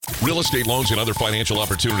Real estate loans and other financial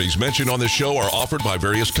opportunities mentioned on this show are offered by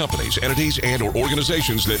various companies, entities, and or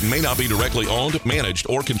organizations that may not be directly owned, managed,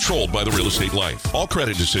 or controlled by the Real Estate Life. All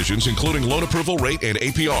credit decisions, including loan approval rate and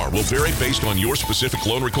APR, will vary based on your specific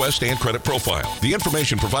loan request and credit profile. The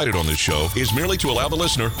information provided on this show is merely to allow the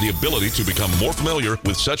listener the ability to become more familiar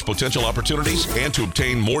with such potential opportunities and to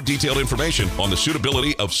obtain more detailed information on the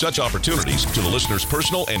suitability of such opportunities to the listener's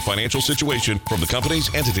personal and financial situation from the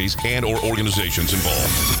companies, entities, and or organizations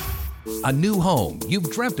involved. A new home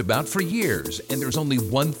you've dreamt about for years, and there's only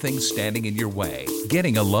one thing standing in your way: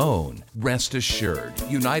 getting a loan. Rest assured,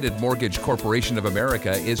 United Mortgage Corporation of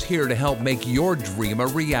America is here to help make your dream a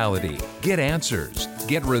reality. Get answers,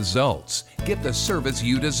 get results, get the service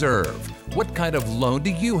you deserve. What kind of loan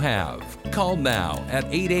do you have? Call now at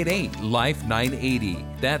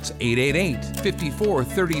 888-LIFE-980. That's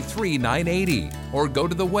 888-5433-980. Or go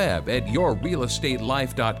to the web at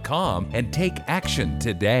yourrealestatelife.com and take action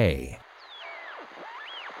today.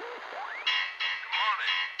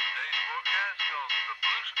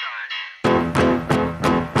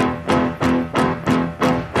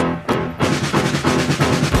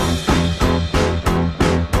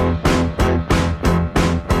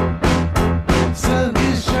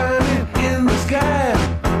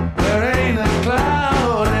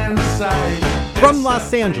 From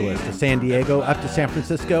Los Angeles to San Diego, up to San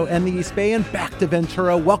Francisco and the East Bay, and back to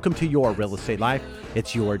Ventura, welcome to Your Real Estate Life.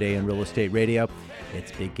 It's your day in real estate radio.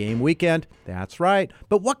 It's big game weekend. That's right.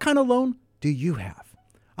 But what kind of loan do you have?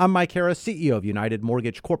 I'm Mike Harris, CEO of United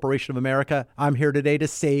Mortgage Corporation of America. I'm here today to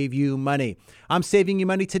save you money. I'm saving you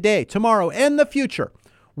money today, tomorrow, and the future.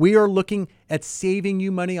 We are looking at saving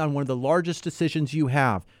you money on one of the largest decisions you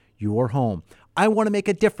have, your home. I want to make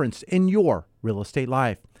a difference in your real estate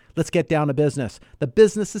life. Let's get down to business. The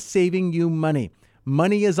business is saving you money.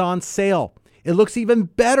 Money is on sale. It looks even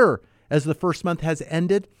better as the first month has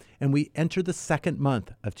ended and we enter the second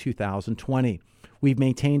month of 2020. We've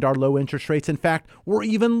maintained our low interest rates. In fact, we're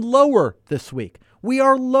even lower this week. We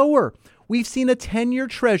are lower. We've seen a 10-year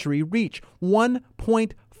Treasury reach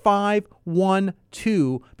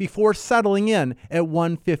 1.512 before settling in at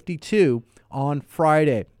 152 on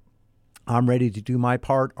Friday. I'm ready to do my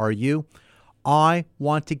part. Are you? I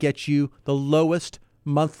want to get you the lowest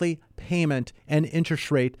monthly payment and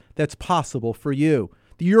interest rate that's possible for you.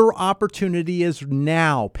 Your opportunity is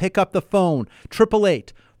now. Pick up the phone,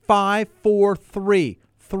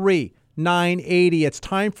 888-543-3980. It's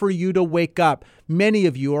time for you to wake up. Many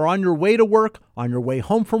of you are on your way to work, on your way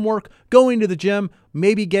home from work, going to the gym,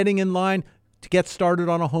 maybe getting in line to get started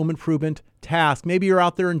on a home improvement task. Maybe you're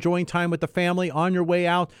out there enjoying time with the family on your way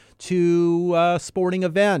out to a sporting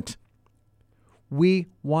event. We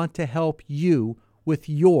want to help you with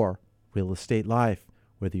your real estate life.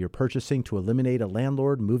 Whether you're purchasing to eliminate a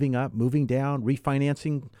landlord, moving up, moving down,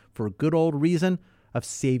 refinancing for a good old reason of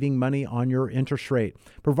saving money on your interest rate,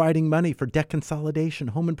 providing money for debt consolidation,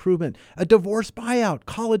 home improvement, a divorce buyout,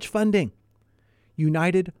 college funding.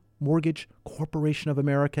 United Mortgage Corporation of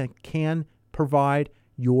America can provide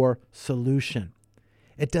your solution.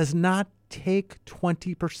 It does not take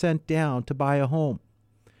 20% down to buy a home.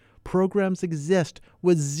 Programs exist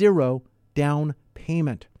with zero down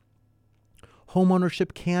payment.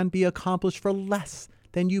 Homeownership can be accomplished for less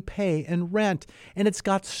than you pay in rent, and it's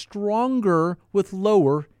got stronger with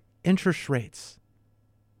lower interest rates.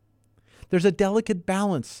 There's a delicate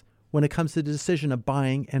balance when it comes to the decision of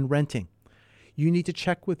buying and renting. You need to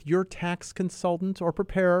check with your tax consultant or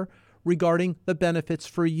preparer regarding the benefits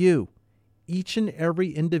for you. Each and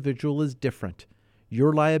every individual is different.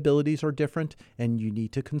 Your liabilities are different, and you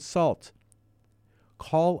need to consult.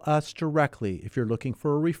 Call us directly if you're looking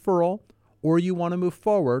for a referral or you want to move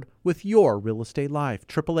forward with your real estate life.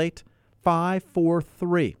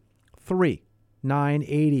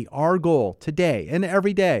 888-543-3980. Our goal today and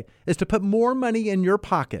every day is to put more money in your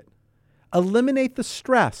pocket. Eliminate the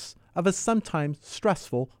stress of a sometimes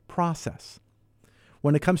stressful process.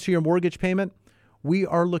 When it comes to your mortgage payment, we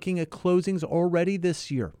are looking at closings already this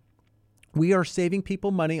year. We are saving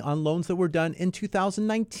people money on loans that were done in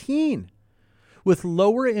 2019. With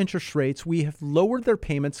lower interest rates, we have lowered their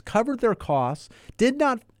payments, covered their costs, did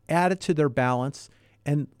not add it to their balance,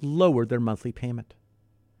 and lowered their monthly payment.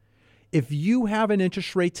 If you have an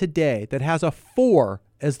interest rate today that has a 4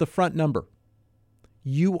 as the front number,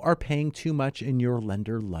 you are paying too much and your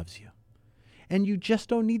lender loves you. And you just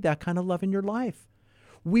don't need that kind of love in your life.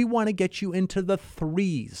 We want to get you into the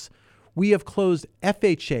 3s. We have closed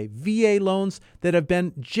FHA, VA loans that have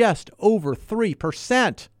been just over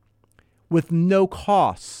 3% with no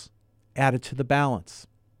costs added to the balance.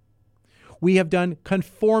 We have done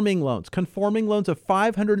conforming loans of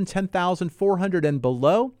 $510,400 and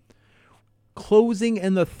below closing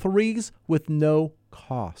in the threes with no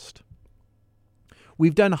cost.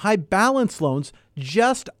 We've done high balance loans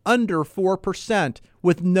just under 4%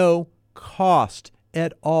 with no cost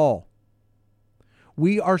at all.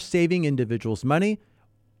 We are saving individuals money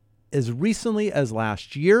as recently as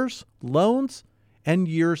last year's loans and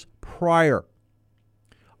years prior.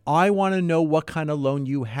 I want to know what kind of loan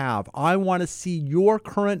you have. I want to see your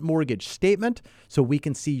current mortgage statement so we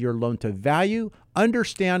can see your loan to value,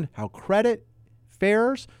 understand how credit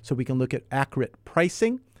fares so we can look at accurate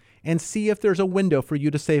pricing and see if there's a window for you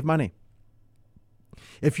to save money.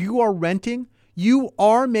 If you are renting, you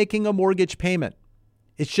are making a mortgage payment.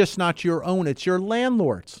 It's just not your own, it's your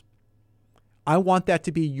landlord's. I want that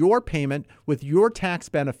to be your payment with your tax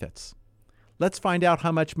benefits. Let's find out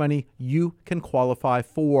how much money you can qualify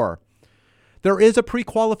for. There is a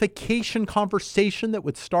pre-qualification conversation that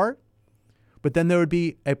would start, but then there would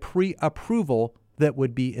be a pre-approval that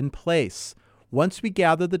would be in place. Once we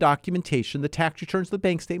gather the documentation, the tax returns, the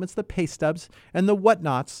bank statements, the pay stubs, and the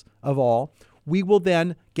whatnots of all, we will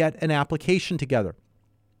then get an application together.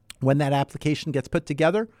 When that application gets put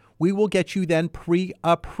together, we will get you then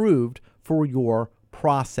pre-approved for your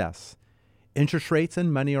process. Interest rates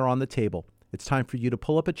and money are on the table. It's time for you to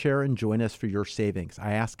pull up a chair and join us for your savings.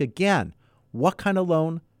 I ask again, what kind of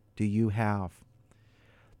loan do you have?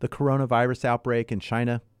 The coronavirus outbreak in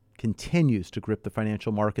China continues to grip the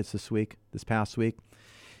financial markets this past week.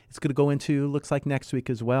 It's going to go into, looks like next week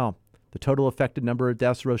as well. The total affected number of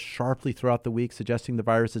deaths rose sharply throughout the week, suggesting the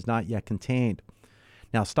virus is not yet contained.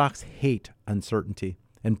 Now, stocks hate uncertainty,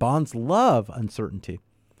 and bonds love uncertainty.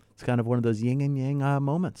 It's kind of one of those yin and yang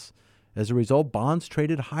moments. As a result, bonds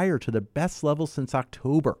traded higher to their best level since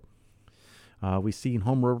October. We've seen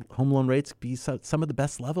home loan rates be some of the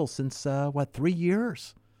best levels since, 3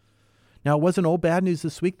 years. Now, it wasn't all bad news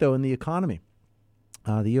this week, though, in the economy.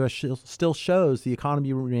 The U.S. still shows the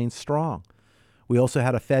economy remains strong. We also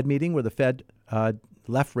had a Fed meeting where the Fed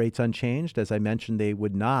left rates unchanged. As I mentioned, they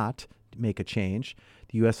would not make a change.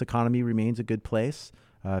 The U.S. economy remains a good place.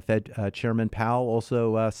 Fed Chairman Powell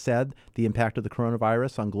also said the impact of the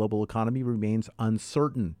coronavirus on global economy remains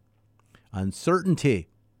uncertain. Uncertainty,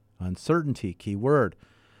 key word.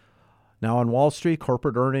 Now on Wall Street,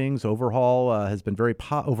 corporate earnings overall has been very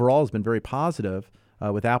positive,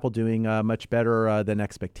 with Apple doing much better than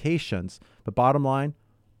expectations. But bottom line,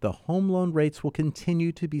 the home loan rates will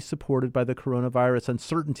continue to be supported by the coronavirus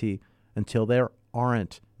uncertainty until there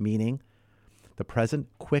aren't, meaning the present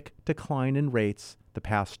quick decline in rates the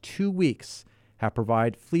past 2 weeks have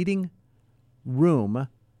provided fleeting room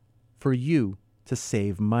for you to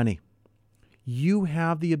save money. You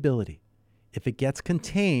have the ability. If it gets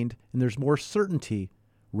contained and there's more certainty,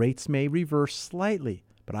 rates may reverse slightly,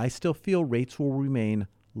 but I still feel rates will remain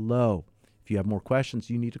low. If you have more questions,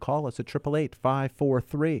 you need to call us at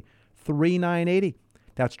 888-543-3980.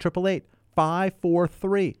 That's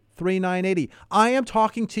 888-543-3980. I am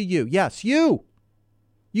talking to you. Yes, you.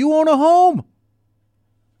 You own a home.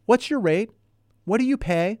 What's your rate? What do you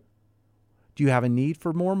pay? Do you have a need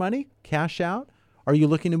for more money? Cash out? Are you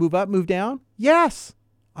looking to move up, move down? Yes.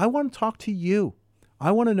 I want to talk to you.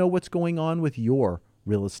 I want to know what's going on with your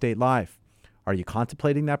real estate life. Are you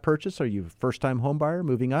contemplating that purchase? Are you a first-time home buyer,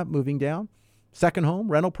 moving up, moving down? Second home,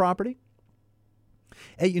 rental property?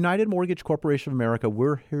 At United Mortgage Corporation of America,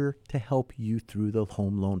 we're here to help you through the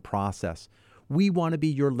home loan process. We want to be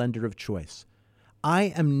your lender of choice.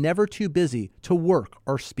 I am never too busy to work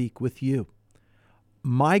or speak with you.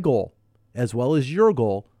 My goal, as well as your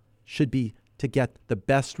goal, should be to get the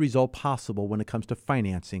best result possible when it comes to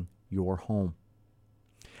financing your home.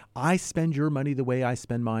 I spend your money the way I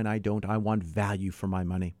spend mine. I want value for my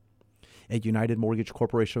money. At United Mortgage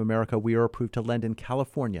Corporation of America, we are approved to lend in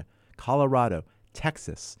California, Colorado,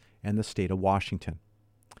 Texas, and the state of Washington.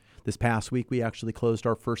 This past week, we actually closed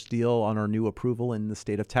our first deal on our new approval in the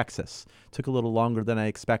state of Texas. It took a little longer than I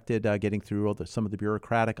expected, getting through some of the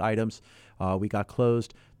bureaucratic items. We got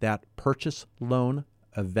closed. That purchase loan,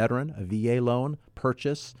 a VA loan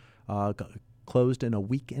purchase, closed in a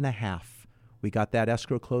week and a half. We got that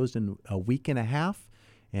escrow closed in a week and a half.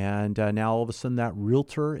 And now all of a sudden that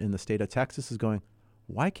realtor in the state of Texas is going,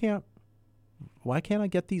 why can't I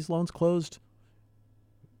get these loans closed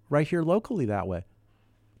right here locally that way?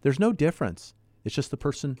 There's no difference. It's just the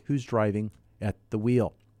person who's driving at the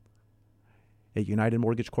wheel. At United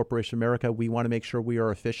Mortgage Corporation of America, we want to make sure we are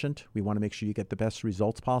efficient. We want to make sure you get the best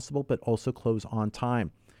results possible, but also close on time.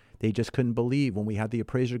 They just couldn't believe when we had the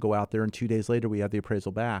appraiser go out there and 2 days later we had the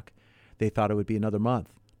appraisal back. They thought it would be another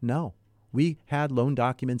month. No. We had loan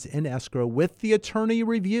documents in escrow with the attorney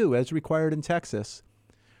review as required in Texas.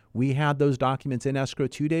 We had those documents in escrow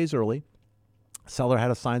 2 days early. Seller had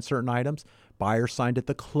to sign certain items. Buyer signed at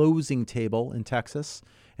the closing table in Texas,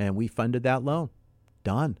 and we funded that loan.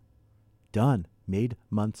 Done. Made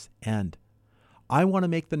month's end. I want to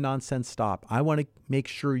make the nonsense stop. I want to make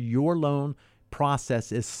sure your loan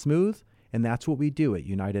process is smooth, and that's what we do at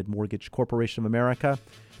United Mortgage Corporation of America.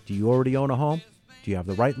 Do you already own a home? Do you have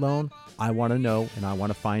the right loan? I want to know, and I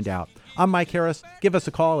want to find out. I'm Mike Harris. Give us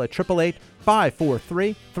a call at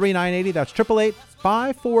 888-543-3980. That's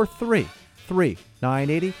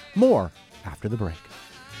 888-543-3980. More after the break.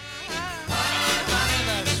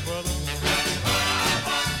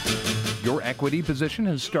 Your equity position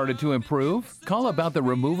has started to improve? Call about the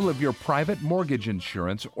removal of your private mortgage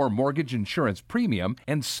insurance or mortgage insurance premium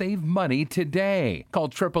and save money today. Call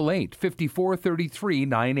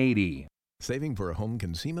 888-543-3980. Saving for a home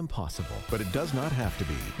can seem impossible, but it does not have to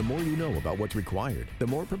be. The more you know about what's required, the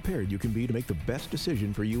more prepared you can be to make the best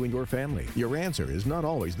decision for you and your family. Your answer is not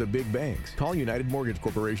always the big banks. Call United Mortgage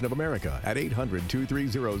Corporation of America at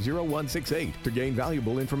 800-230-0168 to gain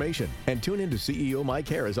valuable information. And tune in to CEO Mike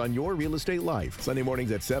Harris on Your Real Estate Life, Sunday mornings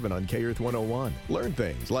at 7 on K-Earth 101. Learn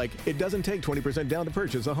things like it doesn't take 20% down to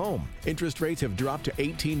purchase a home. Interest rates have dropped to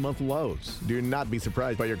 18-month lows. Do not be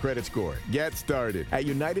surprised by your credit score. Get started at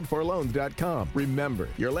UnitedForLoans.com. Remember,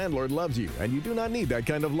 your landlord loves you, and you do not need that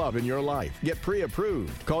kind of love in your life. Get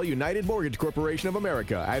pre-approved. Call United Mortgage Corporation of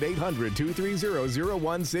America at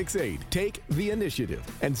 800-230-0168. Take the initiative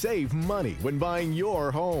and save money when buying your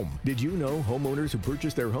home. Did you know homeowners who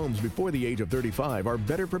purchase their homes before the age of 35 are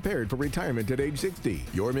better prepared for retirement at age 60?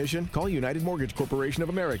 Your mission? Call United Mortgage Corporation of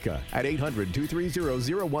America at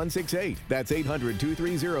 800-230-0168. That's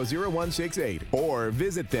 800-230-0168. Or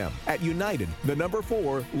visit them at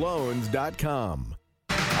United4Loans.com.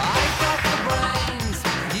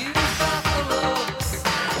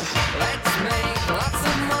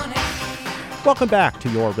 Welcome back to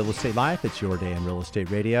Your Real Estate Life. It's your day in real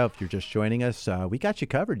estate radio. If you're just joining us, we got you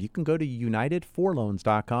covered. You can go to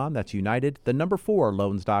United4Loans.com. That's United,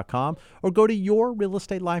 4Loans.com, or go to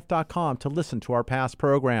YourRealEstateLife.com to listen to our past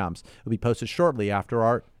programs. It'll be posted shortly after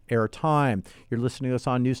our air time. You're listening to us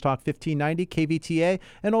on News Talk 1590, KVTA,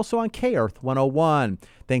 and also on K-Earth 101.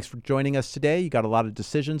 Thanks for joining us today. You got a lot of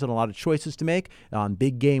decisions and a lot of choices to make on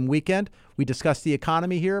Big Game Weekend. We discussed the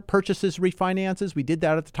economy here, purchases, refinances. We did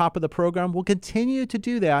that at the top of the program. We'll continue to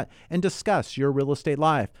do that and discuss your real estate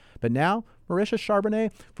life. But now, Marisha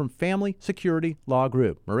Charbonnet from Family Security Law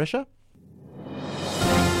Group. Marisha?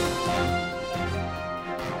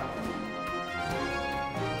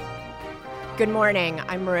 Good morning.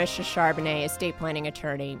 I'm Marisha Charbonnet, estate planning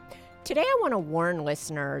attorney. Today I want to warn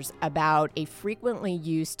listeners about a frequently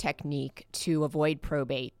used technique to avoid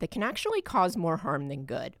probate that can actually cause more harm than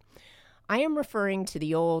good. I am referring to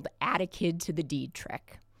the old add a kid to the deed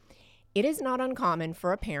trick. It is not uncommon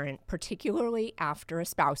for a parent, particularly after a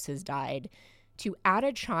spouse has died, to add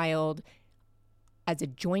a child as a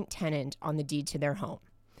joint tenant on the deed to their home.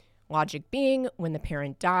 Logic being, when the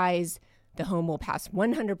parent dies, the home will pass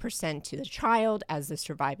 100% to the child as the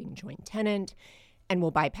surviving joint tenant and will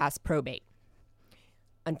bypass probate.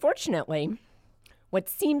 Unfortunately, what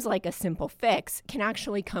seems like a simple fix can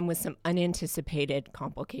actually come with some unanticipated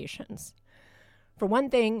complications. For one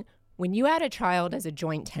thing, when you add a child as a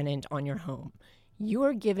joint tenant on your home, you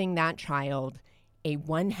are giving that child a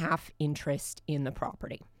 1/2 interest in the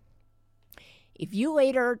property. If you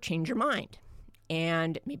later change your mind,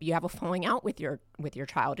 and maybe you have a falling out with your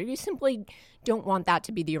child, or you simply don't want that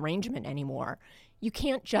to be the arrangement anymore, you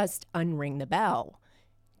can't just unring the bell.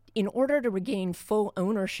 In order to regain full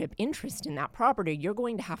ownership interest in that property, you're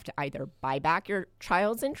going to have to either buy back your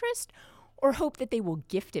child's interest or hope that they will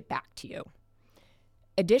gift it back to you.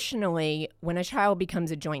 Additionally, when a child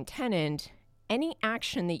becomes a joint tenant, any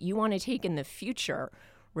action that you want to take in the future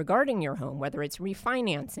regarding your home, whether it's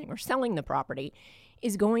refinancing or selling the property,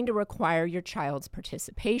 is going to require your child's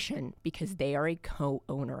participation because they are a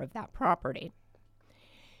co-owner of that property.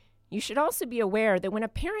 You should also be aware that when a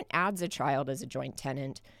parent adds a child as a joint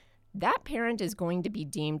tenant, that parent is going to be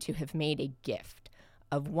deemed to have made a gift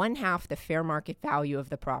of 1/2 the fair market value of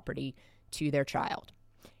the property to their child.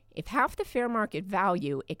 If half the fair market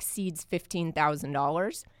value exceeds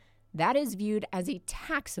 $15,000, that is viewed as a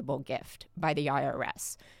taxable gift by the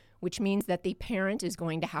IRS, which means that the parent is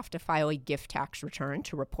going to have to file a gift tax return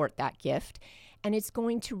to report that gift, and it's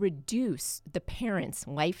going to reduce the parent's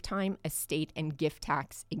lifetime estate and gift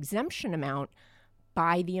tax exemption amount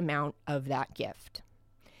by the amount of that gift.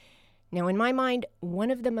 Now, in my mind,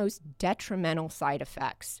 one of the most detrimental side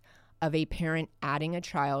effects of a parent adding a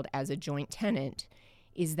child as a joint tenant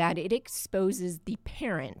is that it exposes the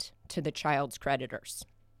parent to the child's creditors.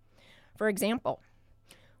 For example,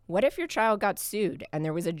 What if your child got sued and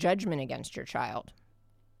there was a judgment against your child?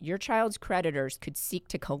 Your child's creditors could seek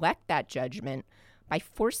to collect that judgment by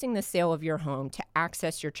forcing the sale of your home to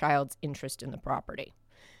access your child's interest in the property.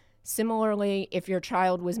 Similarly, if your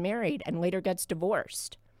child was married and later gets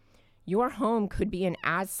divorced, your home could be an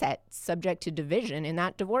asset subject to division in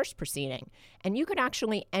that divorce proceeding, and you could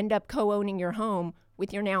actually end up co-owning your home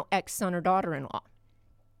with your now ex-son or daughter-in-law.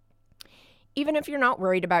 Even if you're not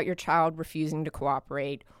worried about your child refusing to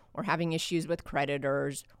cooperate or having issues with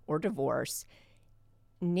creditors or divorce,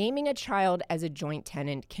 naming a child as a joint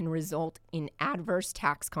tenant can result in adverse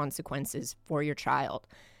tax consequences for your child,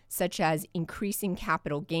 such as increasing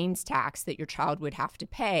capital gains tax that your child would have to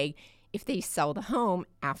pay if they sell the home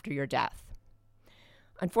after your death.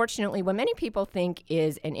 Unfortunately, what many people think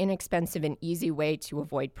is an inexpensive and easy way to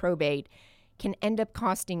avoid probate can end up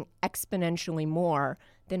costing exponentially more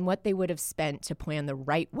than what they would have spent to plan the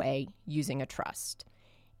right way using a trust.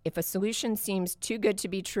 If a solution seems too good to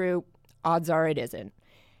be true, odds are it isn't.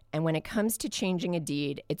 And when it comes to changing a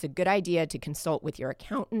deed, it's a good idea to consult with your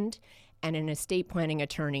accountant and an estate planning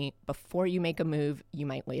attorney before you make a move you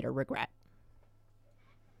might later regret.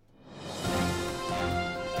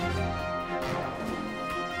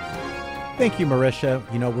 Thank you, Marisha.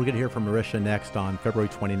 You know, we're going to hear from Marisha next on February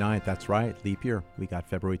 29th. That's right, leap year. We got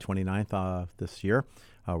February 29th this year.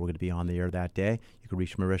 We're going to be on the air that day. You can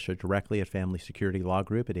reach Marisha directly at Family Security Law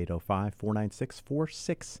Group at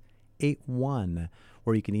 805-496-4681,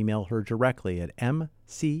 or you can email her directly at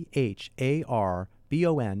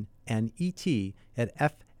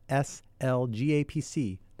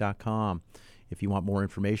mcharbonnet@fslgapc.com. If you want more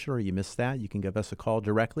information or you missed that, you can give us a call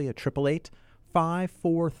directly at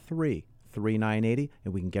 888-543-3980,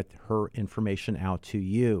 and we can get her information out to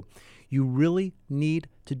you. You really need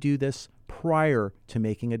to do this prior to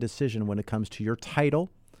making a decision when it comes to your title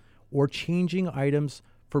or changing items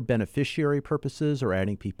for beneficiary purposes or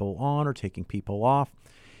adding people on or taking people off.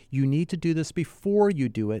 You need to do this before you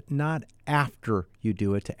do it, not after you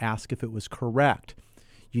do it, to ask if it was correct.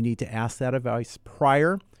 You need to ask that advice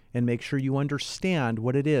prior and make sure you understand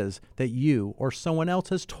what it is that you or someone else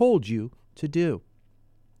has told you to do.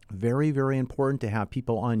 Very, very important to have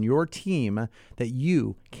people on your team that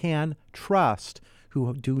you can trust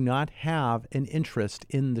who do not have an interest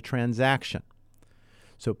in the transaction.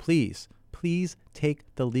 So please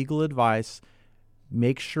take the legal advice.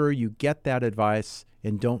 Make sure you get that advice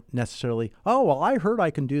and don't necessarily, oh, well, I heard I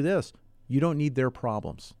can do this. You don't need their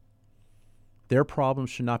problems. Their problems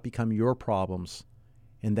should not become your problems.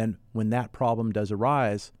 And then when that problem does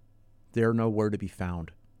arise, they're nowhere to be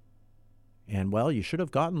found. And, well, you should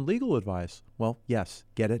have gotten legal advice. Well, yes,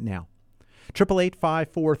 get it now.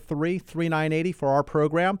 888-543-3980 for our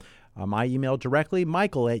program. My email directly,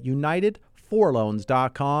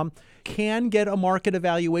 michael@unitedforloans.com. Can get a market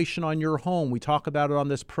evaluation on your home. We talk about it on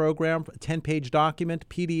this program, a 10-page document,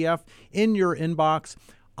 PDF, in your inbox.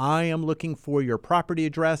 I am looking for your property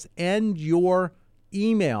address and your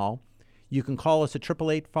email. You can call us at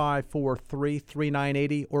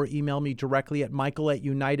 888-543-3980 or email me directly at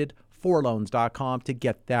michael@unitedforloans.com to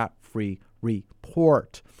get that free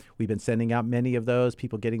report. We've been sending out many of those,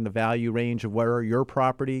 people getting the value range of where your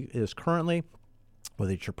property is currently,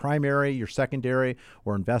 whether it's your primary, your secondary,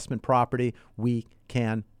 or investment property. We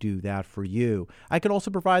can do that for you. I can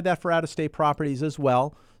also provide that for out-of-state properties as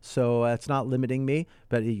well, so it's not limiting me.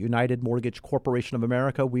 But at United Mortgage Corporation of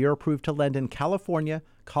America, we are approved to lend in California,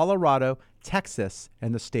 Colorado, Texas,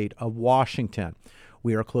 and the state of Washington.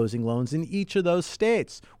 We are closing loans in each of those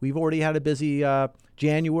states. We've already had a busy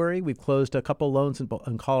January. We've closed a couple loans in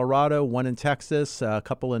Colorado, one in Texas, a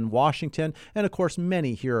couple in Washington, and, of course,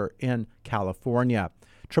 many here in California.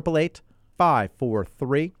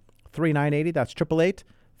 888-543-3980. That's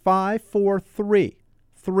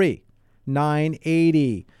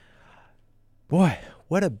 888-543-3980. Boy,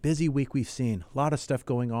 what a busy week we've seen. A lot of stuff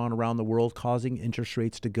going on around the world causing interest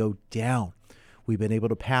rates to go down. We've been able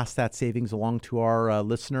to pass that savings along to our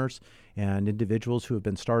listeners and individuals who have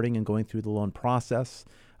been starting and going through the loan process.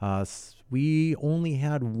 We only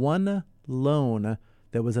had one loan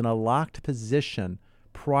that was in a locked position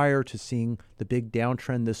prior to seeing the big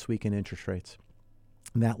downtrend this week in interest rates.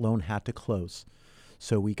 And that loan had to close.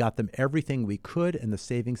 So we got them everything we could and the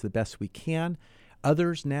savings the best we can.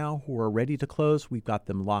 Others now who are ready to close, we've got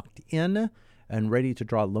them locked in and ready to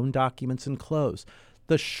draw loan documents and close.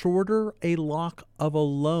 The shorter a lock of a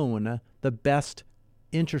loan, the best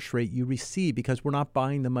interest rate you receive, because we're not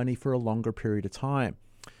buying the money for a longer period of time.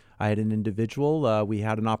 I had an individual, we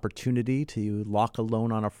had an opportunity to lock a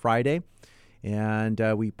loan on a Friday, and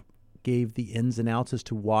we gave the ins and outs as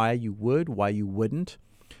to why you would, why you wouldn't.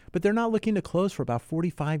 but they're not looking to close for about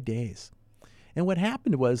 45 days. And what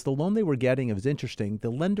happened was the loan they were getting, it was interesting, the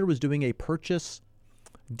lender was doing a purchase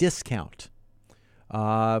discount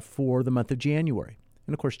for the month of January.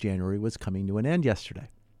 And of course, January was coming to an end yesterday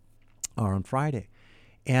or on Friday.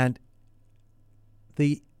 And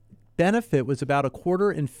the benefit was about a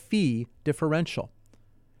quarter in fee differential.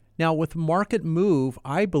 Now, with market move,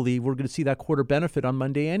 I believe we're going to see that quarter benefit on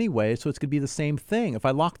Monday anyway, so it's going to be the same thing. If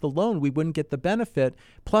I lock the loan, we wouldn't get the benefit.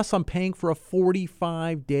 Plus, I'm paying for a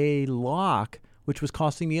 45-day lock, which was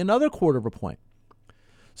costing me another quarter of a point.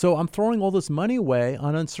 So I'm throwing all this money away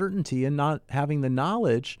on uncertainty and not having the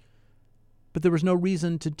knowledge, but there was no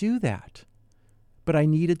reason to do that. But I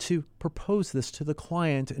needed to propose this to the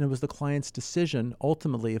client, and it was the client's decision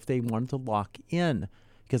ultimately if they wanted to lock in,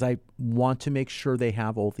 because I want to make sure they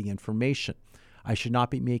have all the information. I should not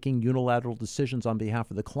be making unilateral decisions on behalf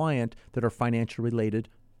of the client that are financially related.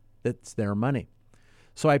 That's their money.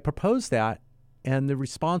 So I proposed that, and the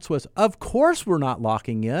response was, of course we're not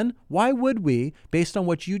locking in. Why would we, based on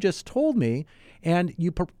what you just told me? And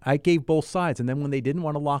I gave both sides. And then when they didn't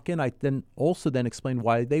want to lock in, I then also explained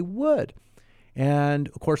why they would. And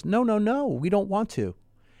of course, no, we don't want to.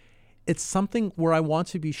 It's something where I want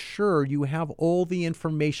to be sure you have all the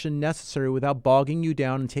information necessary without bogging you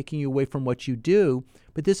down and taking you away from what you do.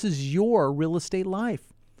 But this is your real estate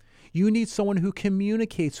life. You need someone who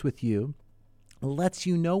communicates with you, lets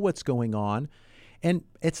you know what's going on. And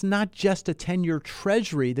it's not just a 10-year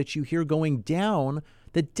treasury that you hear going down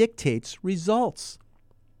that dictates results.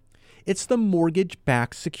 It's the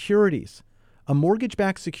mortgage-backed securities. A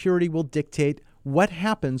mortgage-backed security will dictate what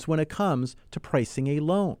happens when it comes to pricing a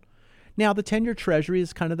loan. Now, the 10-year treasury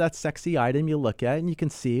is kind of that sexy item you look at and you can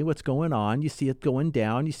see what's going on. You see it going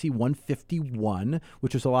down. You see 151,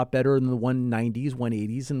 which is a lot better than the 190s,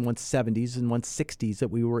 180s, and 170s and 160s that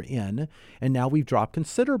we were in. And now we've dropped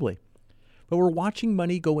considerably. But we're watching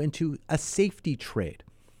money go into a safety trade.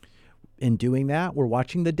 In doing that, we're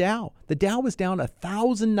watching the Dow. The Dow was down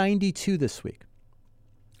 1,092 this week.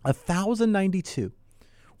 1,092.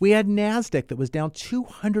 We had NASDAQ that was down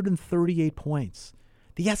 238 points.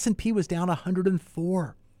 The S&P was down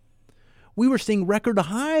 104. We were seeing record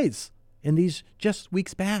highs in these just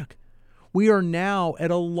weeks back. We are now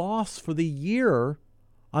at a loss for the year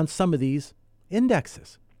on some of these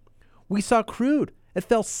indexes. We saw crude. It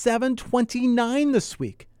fell $7.29 this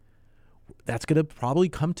week. That's going to probably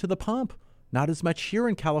come to the pump. Not as much here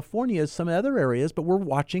in California as some other areas, but we're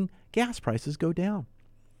watching gas prices go down.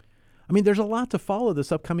 I mean, there's a lot to follow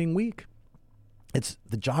this upcoming week. It's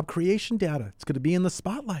the job creation data. It's going to be in the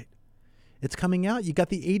spotlight. It's coming out. You got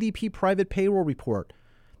the ADP private payroll report.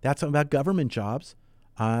 That's about government jobs,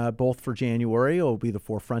 both for January. It will be the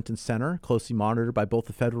forefront and center, closely monitored by both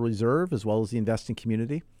the Federal Reserve as well as the investing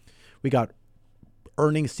community. We got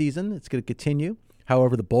earnings season. It's going to continue.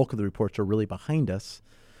 However, the bulk of the reports are really behind us.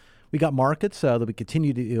 We got markets that we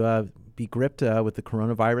continue to be gripped with the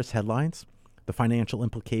coronavirus headlines. The financial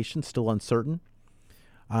implications still uncertain.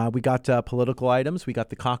 We got political items. We got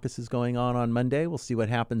the caucuses going on Monday. We'll see what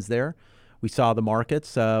happens there. We saw the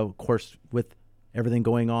markets, of course, with everything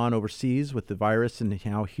going on overseas with the virus and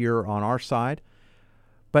now here on our side.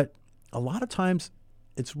 But a lot of times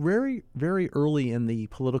it's very, very early in the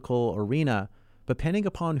political arena. Depending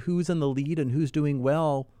upon who's in the lead and who's doing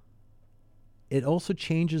well, it also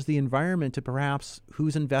changes the environment to perhaps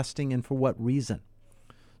who's investing and for what reason.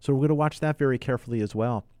 So we're going to watch that very carefully as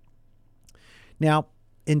well. Now,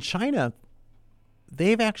 in China,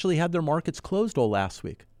 they've actually had their markets closed all last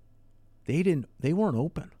week. They weren't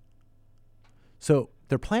open. So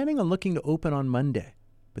they're planning on looking to open on Monday,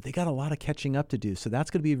 but they got a lot of catching up to do. So that's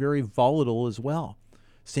going to be very volatile as well,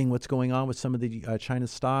 seeing what's going on with some of the China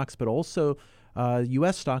stocks, but also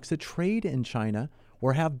U.S. stocks that trade in China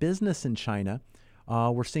or have business in China.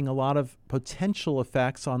 We're seeing a lot of potential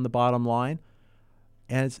effects on the bottom line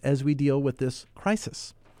as we deal with this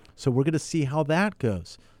crisis. So we're going to see how that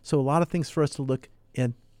goes. So a lot of things for us to look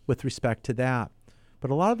in with respect to that. But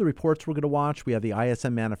a lot of the reports we're going to watch, we have the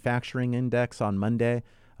ISM Manufacturing Index on Monday,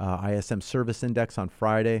 ISM Service Index on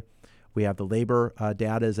Friday. We have the labor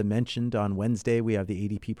data, as I mentioned, on Wednesday. We have the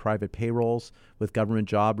ADP private payrolls with government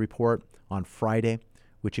job report on Friday,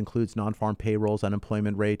 which includes non-farm payrolls,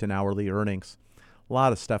 unemployment rate, and hourly earnings. A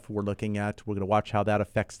lot of stuff we're looking at. We're going to watch how that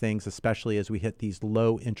affects things, especially as we hit these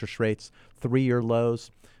low interest rates, 3-year lows.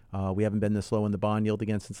 We haven't been this low in the bond yield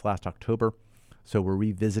again since last October. So we're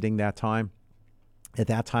revisiting that time. At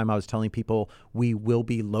that time, I was telling people we will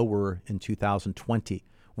be lower in 2020.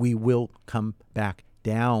 We will come back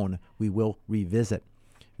down. We will revisit.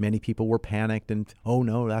 Many people were panicked and, oh,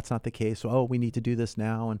 no, that's not the case. Oh, we need to do this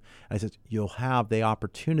now. And I said, you'll have the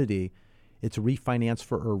opportunity. It's refinance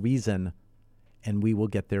for a reason, and we will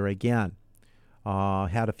get there again.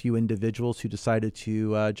 Had a few individuals who decided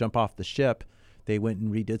to jump off the ship. They went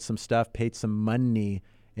and redid some stuff, paid some money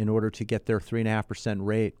in order to get their 3.5%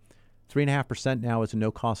 rate. 3.5% now is a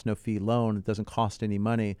no-cost, no-fee loan. It doesn't cost any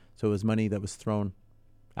money, so it was money that was thrown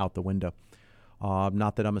out the window.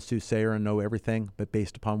 Not that I'm a soothsayer and know everything, but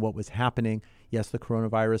based upon what was happening, yes, the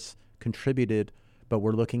coronavirus contributed, but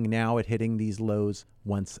we're looking now at hitting these lows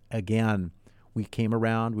once again. We came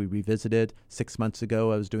around, we revisited. 6 months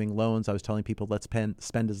ago, I was doing loans. I was telling people, let's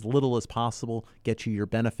spend as little as possible, get you your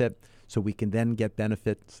benefit, so we can then get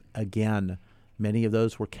benefits again. Many of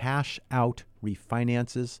those were cash out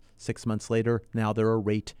refinances. 6 months later, now they're a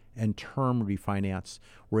rate and term refinance.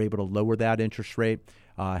 We're able to lower that interest rate,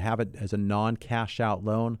 have it as a non-cash out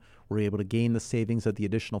loan. We're able to gain the savings of the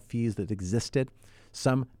additional fees that existed.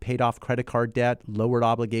 Some paid off credit card debt, lowered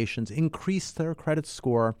obligations, increased their credit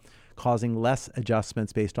score, causing less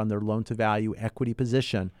adjustments based on their loan-to-value equity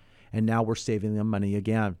position, and now we're saving them money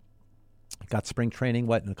again. Got spring training,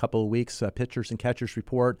 in a couple of weeks, pitchers and catchers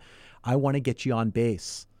report. I want to get you on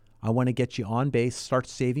base. I want to get you on base, start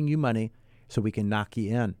saving you money so we can knock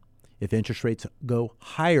you in. If interest rates go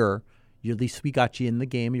higher, at least we got you in the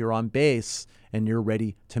game, you're on base, and you're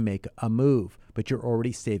ready to make a move, but you're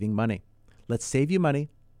already saving money. Let's save you money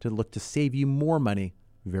to look to save you more money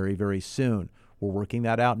very, very soon. We're working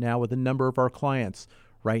that out now with a number of our clients.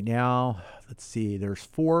 Right now, let's see, there's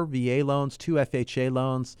 4 VA loans, 2 FHA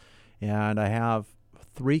loans, and I have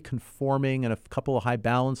 3 conforming and a couple of high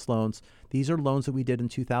balance loans. These are loans that we did in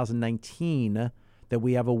 2019 that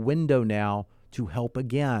we have a window now to help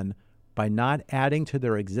again by not adding to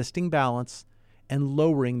their existing balance and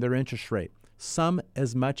lowering their interest rate. Some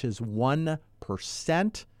as much as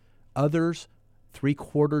 1%, others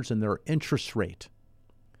 3/4 in their interest rate.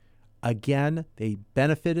 Again, they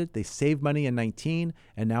benefited, they saved money in 19,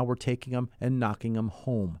 and now we're taking them and knocking them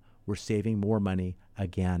home. We're saving more money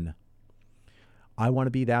again. I want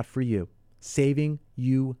to be that for you. Saving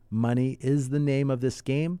you money is the name of this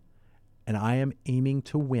game, and I am aiming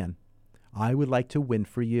to win. I would like to win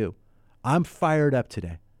for you. I'm fired up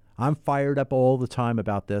today. I'm fired up all the time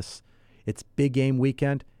about this. It's big game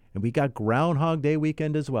weekend, and we got Groundhog Day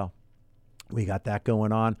weekend as well. We got that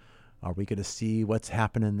going on. Are we going to see what's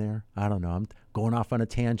happening there? I don't know. I'm going off on a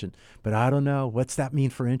tangent, but I don't know. What's that mean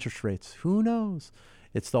for interest rates? Who knows?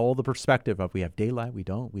 It's all the perspective of we have daylight, we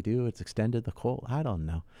don't, we do. It's extended, the cold. I don't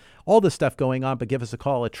know. All this stuff going on, but give us a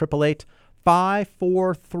call at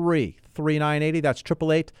 888-543-3980. That's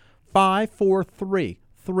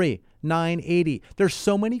 888-543-3980. There's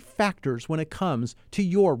so many factors when it comes to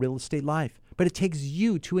your real estate life, but it takes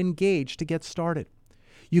you to engage to get started.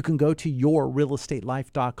 You can go to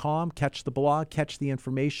yourrealestatelife.com, catch the blog, catch the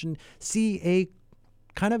information, see a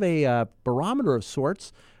kind of a barometer of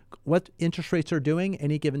sorts, what interest rates are doing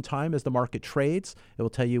any given time as the market trades. It will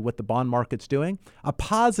tell you what the bond market's doing. A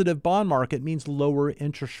positive bond market means lower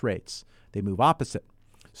interest rates. They move opposite.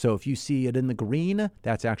 So if you see it in the green,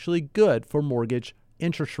 that's actually good for mortgage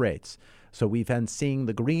interest rates. So we've been seeing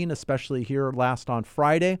the green, especially here last on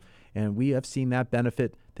Friday, and we have seen that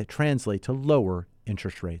benefit that translate to lower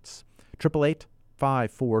interest rates.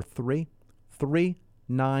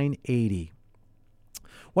 888-543-3980.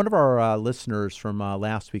 One of our listeners from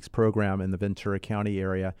last week's program in the Ventura County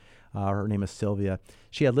area, her name is Sylvia.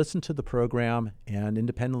 She had listened to the program, and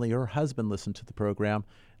independently her husband listened to the program.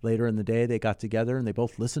 Later in the day, they got together and they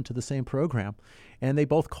both listened to the same program. And they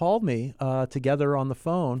both called me together on the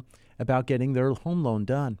phone about getting their home loan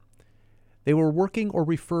done. They were working or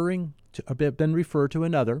been referred to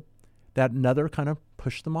another. That another kind of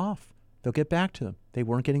pushed them off. They'll get back to them. They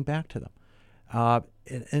weren't getting back to them. And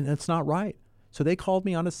it's not right. So they called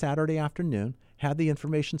me on a Saturday afternoon, had the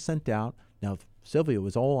information sent out. Now, Sylvia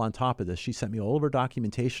was all on top of this. She sent me all of her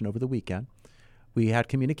documentation over the weekend. We had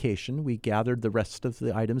communication. We gathered the rest of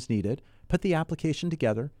the items needed, put the application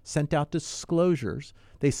together, sent out disclosures.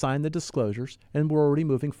 They signed the disclosures, and we're already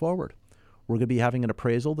moving forward. We're going to be having an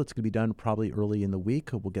appraisal that's going to be done probably early in the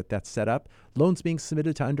week. We'll get that set up. Loans being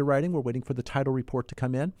submitted to underwriting. We're waiting for the title report to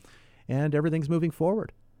come in, and everything's moving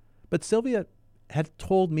forward. But Sylvia had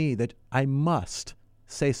told me that I must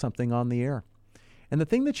say something on the air. And the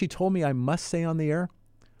thing that she told me I must say on the air,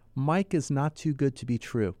 Mike is not too good to be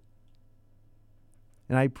true.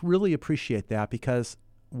 And I really appreciate that, because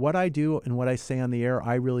what I do and what I say on the air,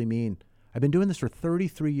 I really mean. I've been doing this for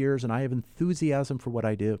 33 years, and I have enthusiasm for what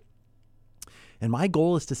I do. And my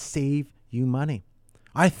goal is to save you money.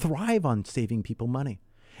 I thrive on saving people money.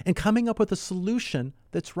 and coming up with a solution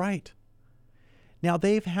that's right. Now,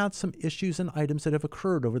 they've had some issues and items that have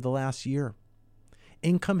occurred over the last year.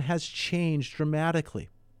 Income has changed dramatically.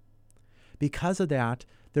 Because of that,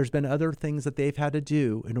 there's been other things that they've had to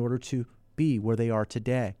do in order to be where they are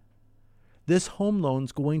today. This home loan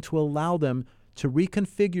is going to allow them to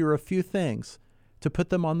reconfigure a few things to put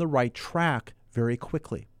them on the right track very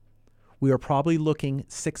quickly. We are probably looking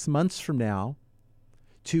 6 months from now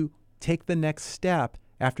to take the next step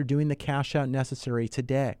after doing the cash out necessary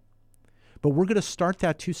today. But we're going to start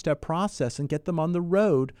that 2-step process and get them on the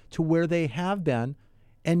road to where they have been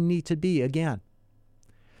and need to be again.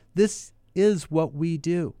 This is what we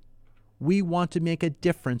do. We want to make a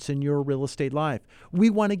difference in your real estate life.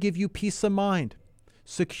 We want to give you peace of mind,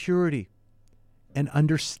 security, and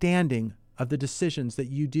understanding of the decisions that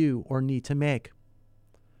you do or need to make.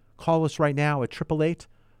 Call us right now at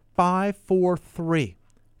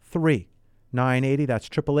 888-543-3980. That's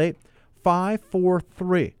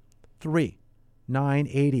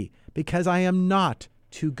 888-543-3980. Because I am not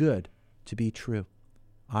too good to be true.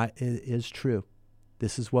 It is true.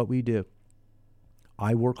 This is what we do.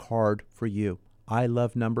 I work hard for you. I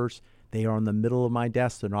love numbers. They are in the middle of my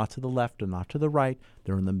desk. They're not to the left or not to the right.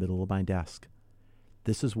 They're in the middle of my desk.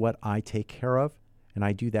 This is what I take care of, and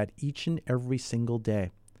I do that each and every single day.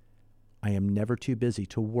 I am never too busy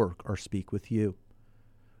to work or speak with you.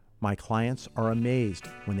 My clients are amazed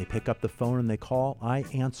when they pick up the phone and they call. I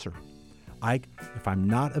answer. If I'm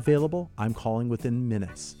not available, I'm calling within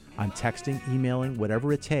minutes. I'm texting, emailing,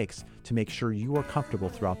 whatever it takes to make sure you are comfortable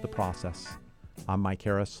throughout the process. I'm Mike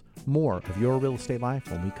Harris. More of your real estate life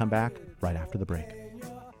when we come back right after the break.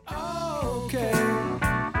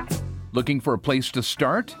 Looking for a place to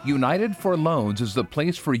start? United for Loans is the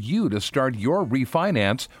place for you to start your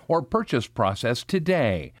refinance or purchase process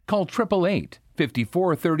today. Call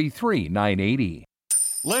 888-5433-980.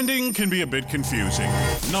 Lending can be a bit confusing.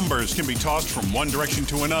 Numbers can be tossed from one direction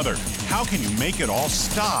to another. How can you make it all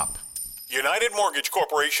stop? United Mortgage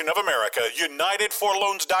Corporation of America,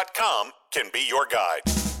 UnitedForLoans.com can be your guide.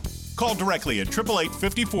 Call directly at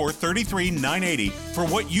 888-5433-980 for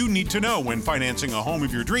what you need to know when financing a home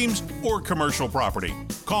of your dreams or commercial property.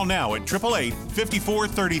 Call now at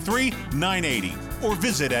 888-5433-980 or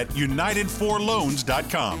visit at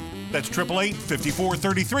UnitedForLoans.com. That's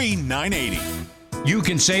 888-5433-980. You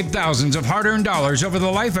can save thousands of hard-earned dollars over the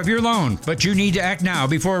life of your loan, but you need to act now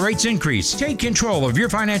before rates increase. Take control of your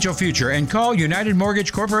financial future and call United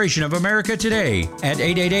Mortgage Corporation of America today at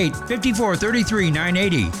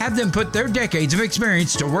 888-5433-980. Have them put their decades of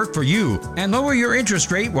experience to work for you and lower your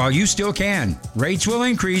interest rate while you still can. Rates will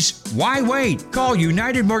increase. Why wait? Call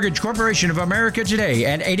United Mortgage Corporation of America today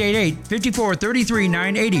at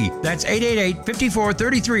 888-5433-980. That's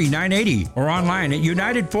 888-5433-980 or online at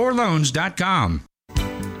UnitedForLoans.com.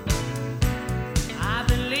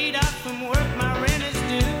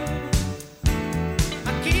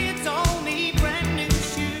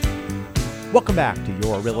 Welcome back to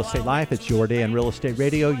Your Real Estate Life. It's your day in real estate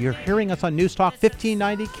radio. You're hearing us on News Talk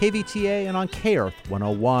 1590, KVTA, and on KEarth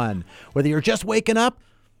 101. Whether you're just waking up,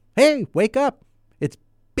 hey, wake up. It's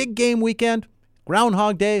big game weekend,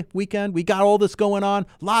 Groundhog Day weekend. We got all this going on,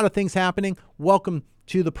 a lot of things happening. Welcome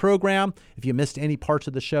to the program. If you missed any parts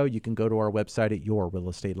of the show, you can go to our website at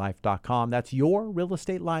yourrealestatelife.com. That's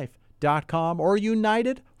yourrealestatelife.com or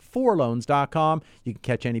UnitedForLoans.com. You can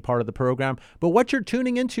catch any part of the program. But what you're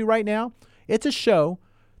tuning into right now, it's a show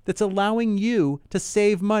that's allowing you to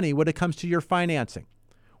save money when it comes to your financing.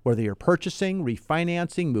 Whether you're purchasing,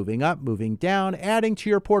 refinancing, moving up, moving down, adding to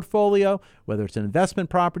your portfolio, whether it's an investment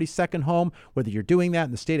property, second home, whether you're doing that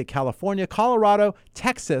in the state of California, Colorado,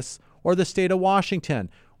 Texas, or the state of Washington,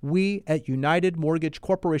 we at United Mortgage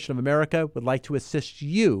Corporation of America would like to assist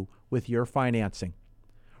you with your financing.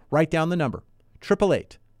 Write down the number,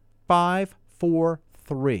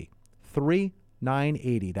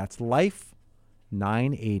 888-543-3980. That's Life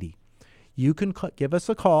 980. You can give us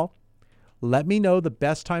a call. Let me know the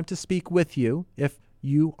best time to speak with you if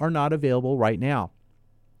you are not available right now.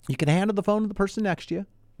 You can hand the phone to the person next to you,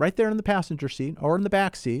 right there in the passenger seat or in the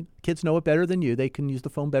back seat. Kids know it better than you. They can use the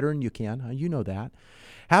phone better than you can. You know that.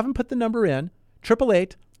 Have them put the number in,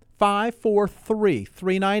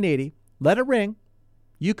 888-543-3980. Let it ring.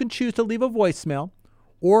 You can choose to leave a voicemail,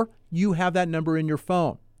 or you have that number in your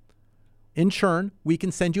phone. In turn, we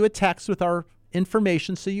can send you a text with our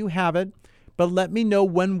information so you have it, but let me know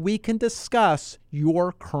when we can discuss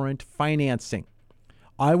your current financing.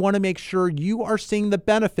 I want to make sure you are seeing the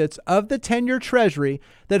benefits of the 10-year Treasury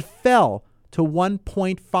that fell to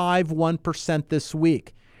 1.51% this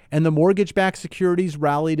week, and the mortgage-backed securities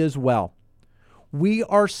rallied as well. We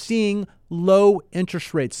are seeing low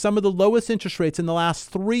interest rates, some of the lowest interest rates in the last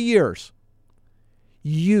 3 years.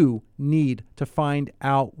 You need to find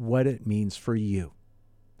out what it means for you.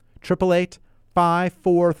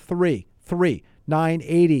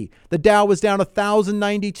 888-543-3980. The Dow was down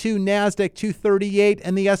 1,092, NASDAQ 238,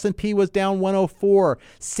 and the S&P was down 104.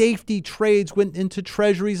 Safety trades went into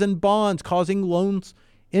treasuries and bonds, causing loans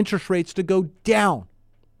interest rates to go down.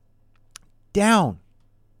 Down.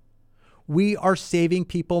 We are saving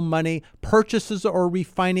people money. Purchases or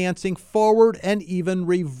refinancing, forward and even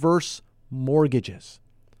reverse mortgages.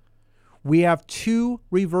 We have 2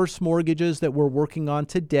 reverse mortgages that we're working on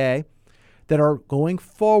today that are going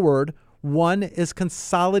forward. One is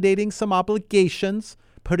consolidating some obligations,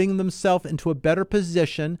 putting themselves into a better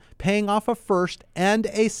position, paying off a first and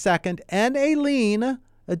a second and a lien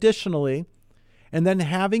additionally, and then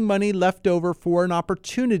having money left over for an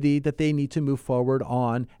opportunity that they need to move forward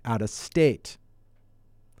on out of state.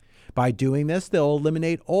 By doing this, they'll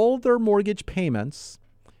eliminate all their mortgage payments,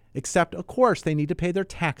 except, of course, they need to pay their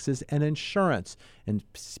taxes and insurance. And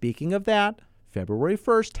speaking of that, February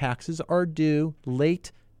 1st, taxes are due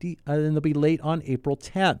late, and they'll be late on April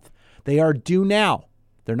 10th. They are due now.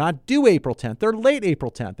 They're not due April 10th. They're late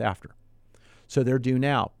April 10th after. So they're due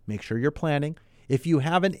now. Make sure you're planning. If you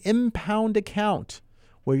have an impound account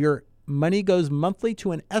where your money goes monthly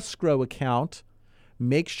to an escrow account,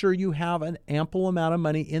 make sure you have an ample amount of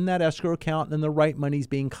money in that escrow account and the right money's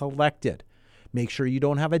being collected. Make sure you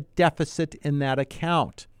don't have a deficit in that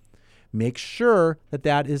account. Make sure that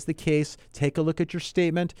that is the case. Take a look at your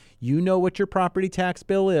statement. You know what your property tax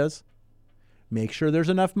bill is. Make sure there's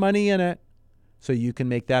enough money in it so you can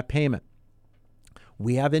make that payment.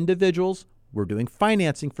 We have individuals, we're doing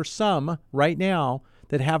financing for some right now,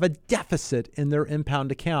 that have a deficit in their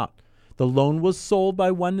impound account. The loan was sold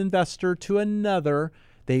by one investor to another.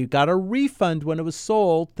 They got a refund when it was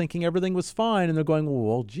sold, thinking everything was fine, and they're going,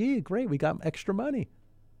 well, gee, great, we got extra money.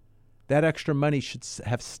 That extra money should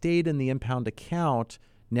have stayed in the impound account.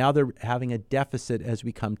 Now they're having a deficit as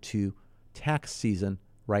we come to tax season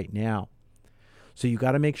right now. So you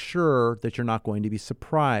got to make sure that you're not going to be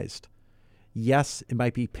surprised. Yes, it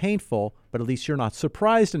might be painful, but at least you're not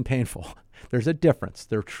surprised and painful. There's a difference.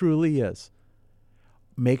 There truly is.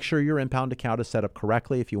 Make sure your impound account is set up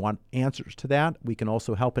correctly. If you want answers to that, we can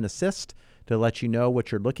also help and assist to let you know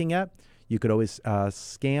what you're looking at. You could always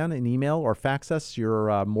scan an email or fax us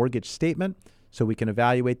your mortgage statement so we can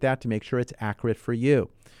evaluate that to make sure it's accurate for you.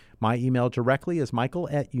 My email directly is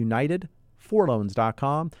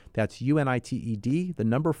michael@unitedforloans.com. That's UNITED, the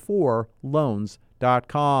number 4,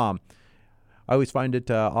 loans.com. I always find it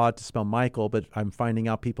odd to spell Michael, but I'm finding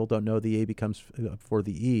out people don't know the A becomes for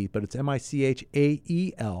the E, but it's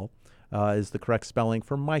MICHAEL is the correct spelling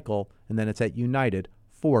for Michael, and then it's at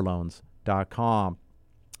UnitedForLoans.com.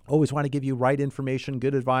 Always want to give you right information,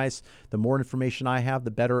 good advice. The more information I have,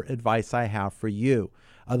 the better advice I have for you.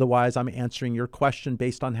 Otherwise, I'm answering your question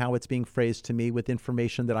based on how it's being phrased to me with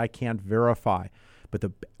information that I can't verify. But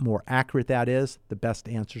the more accurate that is, the best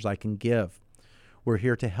answers I can give. We're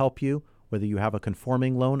here to help you. Whether you have a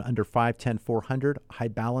conforming loan under 510-400, high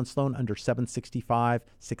balance loan under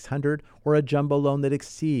 765-600, or a jumbo loan that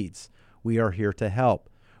exceeds, we are here to help.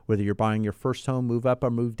 Whether you're buying your first home, move up or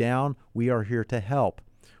move down, we are here to help.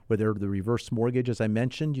 Whether the reverse mortgage, as I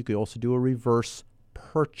mentioned, you could also do a reverse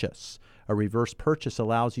purchase. A reverse purchase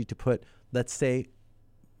allows you to put, let's say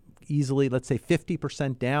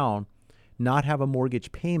 50% down, not have a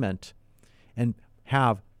mortgage payment, and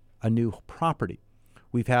have a new property.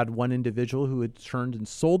 We've had one individual who had turned and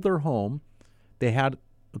sold their home. They had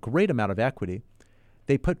a great amount of equity.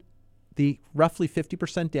 They put the roughly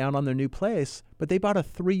 50% down on their new place, but they bought a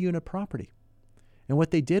 3-unit property. And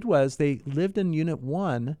what they did was they lived in unit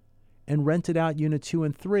 1 and rented out unit 2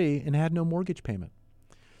 and 3 and had no mortgage payment.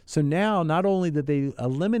 So now not only did they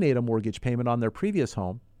eliminate a mortgage payment on their previous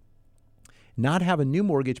home, not have a new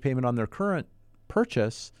mortgage payment on their current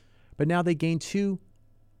purchase, but now they gained 2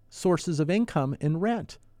 sources of income in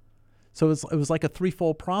rent. So it was like a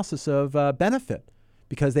threefold process of benefit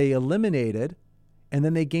because they eliminated and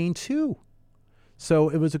then they gained 2. So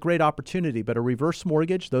it was a great opportunity. But a reverse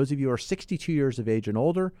mortgage, those of you who are 62 years of age and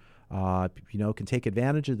older, can take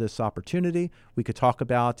advantage of this opportunity. We could talk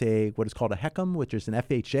about what is called a HECM, which is an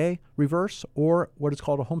FHA reverse, or what is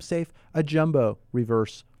called a HomeSafe, a jumbo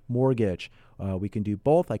reverse mortgage. We can do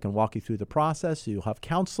both. I can walk you through the process. You'll have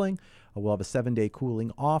counseling. We'll have a 7-day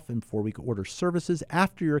cooling off and 4-week order services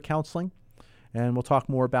after your counseling. And we'll talk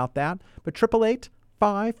more about that. But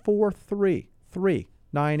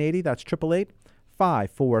 888-543-3980. That's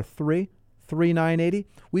 888-543-3980. 3-980.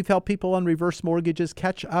 We've helped people on reverse mortgages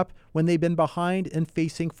catch up when they've been behind and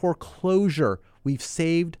facing foreclosure. We've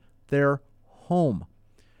saved their home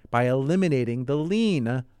by eliminating the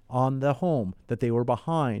lien on the home that they were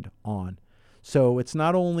behind on. So it's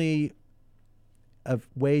not only a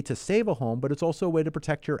way to save a home, but it's also a way to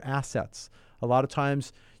protect your assets. A lot of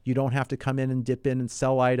times you don't have to come in and dip in and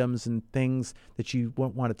sell items and things that you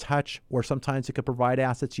won't want to touch, or sometimes it could provide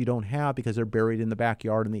assets you don't have because they're buried in the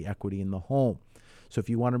backyard and the equity in the home. So if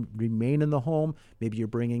you want to remain in the home, maybe you're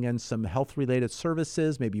bringing in some health-related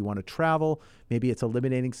services, maybe you want to travel, maybe it's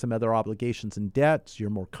eliminating some other obligations and debts, you're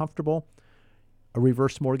more comfortable. A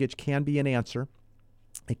reverse mortgage can be an answer.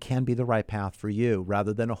 It can be the right path for you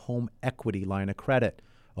rather than a home equity line of credit.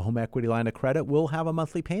 A home equity line of credit will have a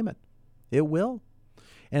monthly payment. It will.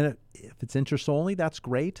 And if it's interest only, that's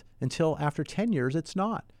great. Until after 10 years, it's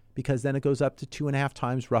not, because then it goes up to 2.5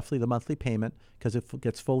 times roughly the monthly payment because it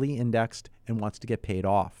gets fully indexed and wants to get paid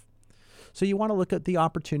off. So you want to look at the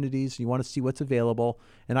opportunities. You want to see what's available.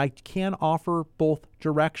 And I can offer both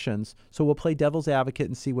directions. So we'll play devil's advocate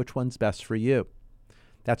and see which one's best for you.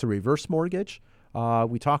 That's a reverse mortgage.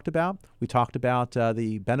 We talked about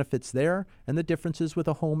the benefits there and the differences with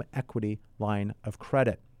a home equity line of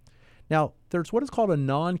credit. Now, there's what is called a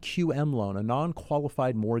non-QM loan, a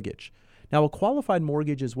non-qualified mortgage. Now, a qualified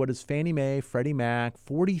mortgage is what is Fannie Mae, Freddie Mac,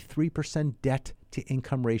 43% debt to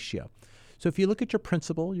income ratio. So if you look at your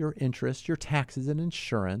principal, your interest, your taxes and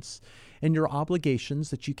insurance, and your obligations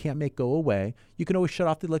that you can't make go away, you can always shut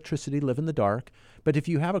off the electricity, live in the dark. But if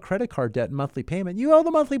you have a credit card debt and monthly payment, you owe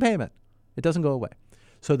the monthly payment. It doesn't go away.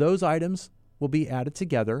 So those items will be added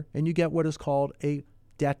together, and you get what is called a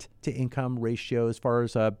debt to income ratio as far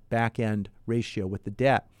as a back end ratio with the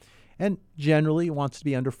debt. And generally it wants to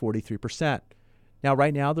be under 43%. Now,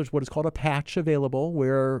 right now, there's what is called a patch available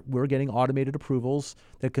where we're getting automated approvals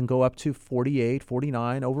that can go up to 48,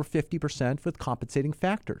 49, over 50% with compensating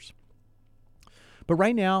factors. But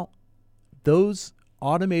right now, those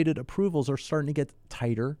automated approvals are starting to get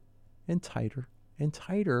tighter and tighter and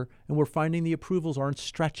tighter, and we're finding the approvals aren't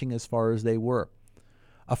stretching as far as they were.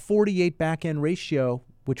 A 48 back-end ratio,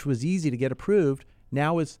 which was easy to get approved,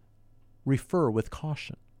 now is refer with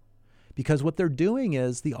caution. Because what they're doing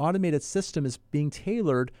is the automated system is being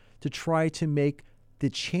tailored to try to make the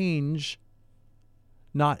change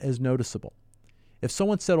not as noticeable. If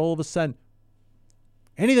someone said all of a sudden,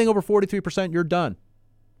 anything over 43%, you're done.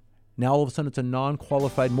 Now all of a sudden it's a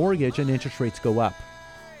non-qualified mortgage and interest rates go up.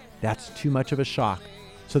 That's too much of a shock.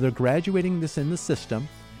 So they're graduating this in the system.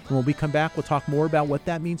 And when we come back, we'll talk more about what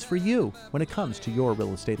that means for you when it comes to your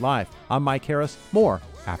real estate life. I'm Mike Harris. More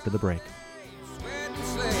after the break.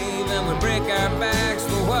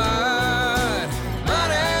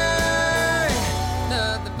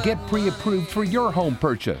 Get pre-approved for your home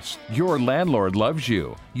purchase. Your landlord loves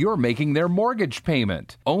you. You're making their mortgage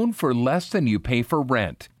payment. Own for less than you pay for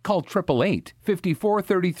rent. Call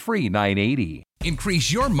 888-5433-980.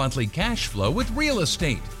 Increase your monthly cash flow with real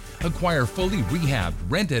estate. Acquire fully rehabbed,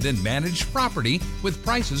 rented, and managed property with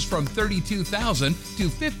prices from $32,000 to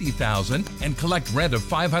 $50,000 and collect rent of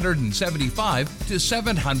 $575 to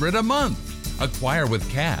 $700 a month. Acquire with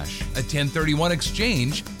cash, a 1031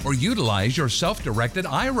 exchange, or utilize your self-directed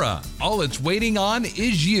IRA. All it's waiting on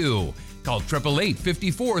is you. Call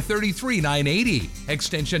 888-5433-980,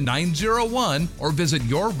 extension 901, or visit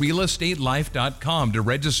yourrealestatelife.com to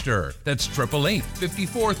register. That's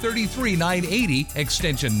 888-5433-980,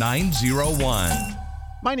 extension 901.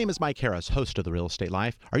 My name is Mike Harris, host of The Real Estate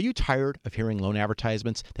Life. Are you tired of hearing loan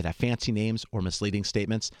advertisements that have fancy names or misleading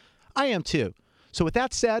statements? I am too. So with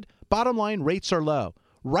that said, bottom line, rates are low.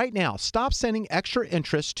 Right now, stop sending extra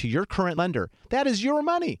interest to your current lender. That is your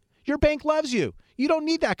money. Your bank loves you. You don't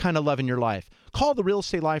need that kind of love in your life. Call The Real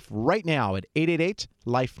Estate Life right now at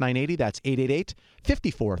 888-LIFE-980. That's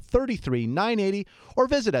 888-5433-980. Or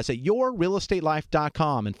visit us at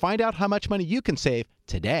yourrealestatelife.com and find out how much money you can save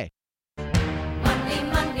today. Money,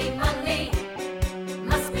 money, money.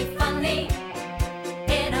 Must be funny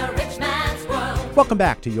in a rich man's world. Welcome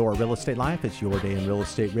back to Your Real Estate Life. It's your day in real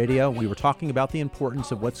estate radio. We were talking about the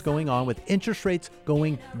importance of what's going on with interest rates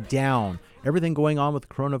going down. Everything going on with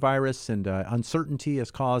coronavirus and uncertainty has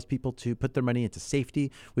caused people to put their money into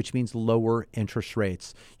safety, which means lower interest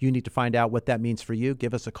rates. You need to find out what that means for you.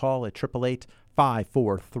 Give us a call at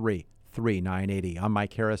 888-543-3980. I'm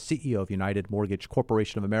Mike Harris, CEO of United Mortgage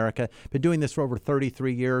Corporation of America. Been doing this for over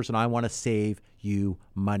 33 years, and I want to save you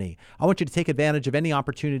money. I want you to take advantage of any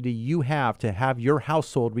opportunity you have to have your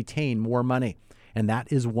household retain more money. and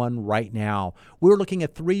that is one right now. We're looking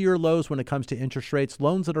at 3-year lows when it comes to interest rates,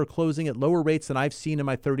 loans that are closing at lower rates than I've seen in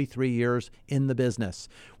my 33 years in the business.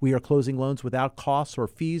 We are closing loans without costs or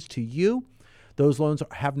fees to you. Those loans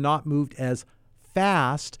have not moved as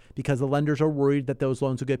fast because the lenders are worried that those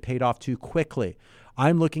loans will get paid off too quickly.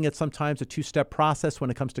 I'm looking at sometimes a 2-step process when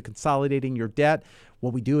it comes to consolidating your debt.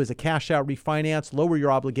 What we do is a cash out refinance, lower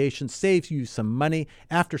your obligations, saves you some money.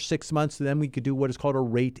 After 6 months, then we could do what is called a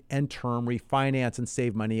rate and term refinance and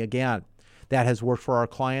save money again. That has worked for our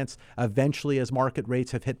clients. Eventually, as market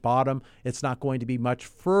rates have hit bottom, it's not going to be much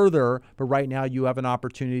further, but right now you have an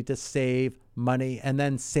opportunity to save money and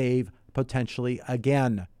then save potentially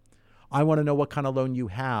again. I want to know what kind of loan you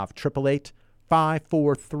have.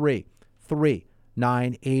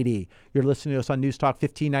 888-543-3980. You're listening to us on News Talk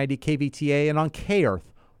 1590 KVTA and on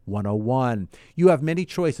K-Earth 101. You have many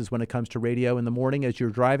choices when it comes to radio in the morning as you're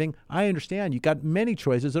driving. I understand. You got many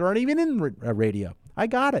choices that aren't even in radio. I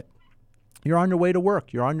got it. You're on your way to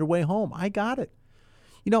work. You're on your way home. I got it.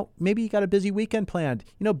 Maybe you got a busy weekend planned.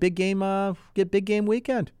 Big game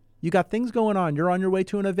weekend. You got things going on. You're on your way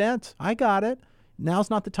to an event. I got it.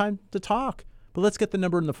 Now's not the time to talk. But let's get the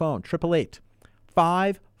number in the phone.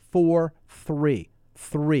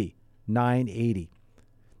 888-543-3980.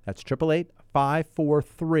 That's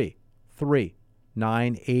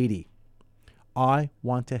 888-543-3980. I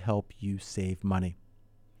want to help you save money.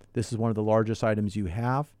 This is one of the largest items you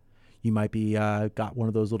have. You might be got one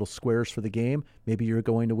of those little squares for the game. Maybe you're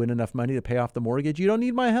going to win enough money to pay off the mortgage. You don't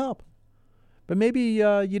need my help. But maybe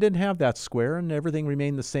you didn't have that square and everything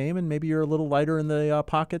remained the same, and maybe you're a little lighter in the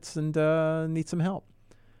pockets and need some help.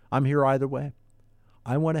 I'm here either way.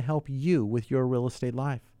 I want to help you with your real estate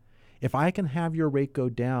life. If I can have your rate go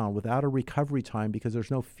down without a recovery time because there's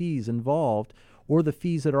no fees involved, or the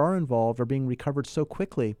fees that are involved are being recovered so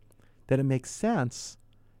quickly that it makes sense,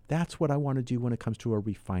 that's what I want to do when it comes to a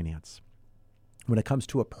refinance. When it comes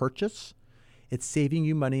to a purchase, it's saving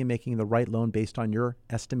you money and making the right loan based on your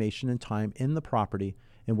estimation and time in the property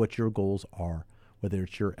and what your goals are, whether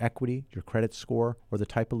it's your equity, your credit score, or the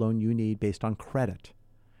type of loan you need based on credit.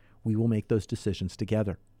 We will make those decisions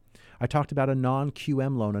together. I talked about a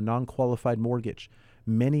non-QM loan, a non-qualified mortgage.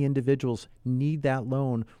 Many individuals need that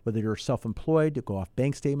loan, whether you're self-employed, to go off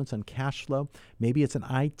bank statements and cash flow. Maybe it's an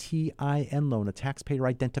ITIN loan, a taxpayer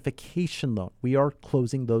identification loan. We are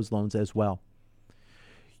closing those loans as well.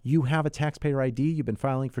 You have a taxpayer ID, you've been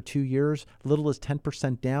filing for 2 years, little as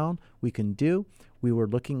 10% down, we can do. We were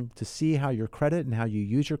looking to see how your credit and how you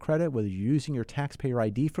use your credit, whether you're using your taxpayer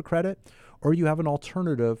ID for credit or you have an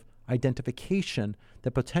alternative identification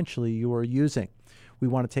that potentially you are using. We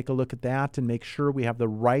want to take a look at that and make sure we have the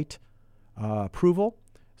right approval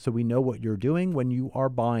so we know what you're doing when you are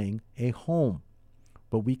buying a home.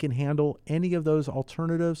 But we can handle any of those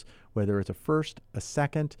alternatives, whether it's a first, a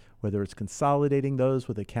second, whether it's consolidating those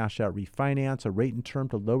with a cash out refinance, a rate and term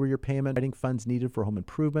to lower your payment, getting funds needed for home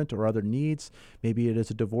improvement or other needs. Maybe it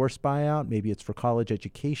is a divorce buyout. Maybe it's for college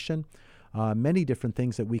education. Many different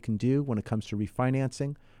things that we can do when it comes to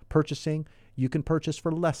refinancing, purchasing. You can purchase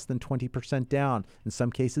for less than 20% down, in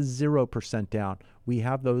some cases 0% down. We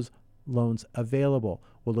have those loans available.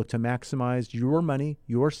 We'll look to maximize your money,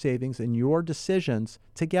 your savings, and your decisions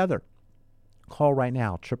together. Call right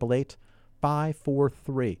now,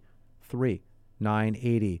 888-543-3980.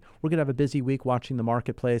 We're going to have a busy week watching the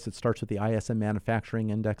marketplace. It starts with the ISM Manufacturing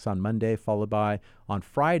Index on Monday, followed by, on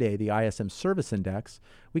Friday, the ISM Service Index.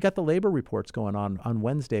 We got the labor reports going on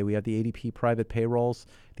Wednesday. We have the ADP private payrolls.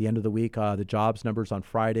 At the end of the week, the jobs numbers on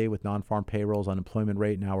Friday with non-farm payrolls, unemployment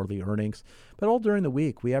rate, and hourly earnings. But all during the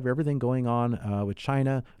week, we have everything going on with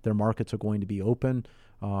China. Their markets are going to be open.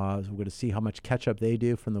 So we're going to see how much catch-up they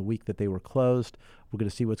do from the week that they were closed. We're going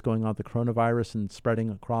to see what's going on with the coronavirus and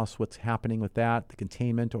spreading across what's happening with that, the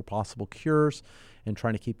containment or possible cures, and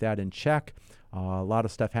trying to keep that in check. A lot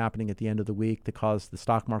of stuff happening at the end of the week that caused the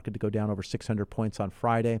stock market to go down over 600 points on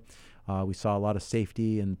Friday. We saw a lot of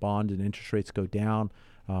safety and bond and interest rates go down.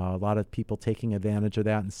 A lot of people taking advantage of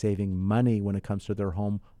that and saving money when it comes to their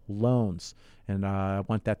home loans. And I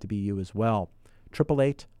want that to be you as well.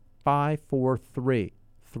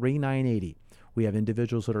 888-543-3980. We have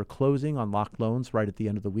individuals that are closing on locked loans right at the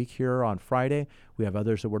end of the week here on Friday. We have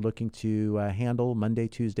others that we're looking to handle Monday,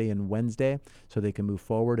 Tuesday, and Wednesday so they can move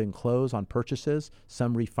forward and close on purchases.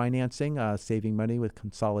 Some refinancing, saving money with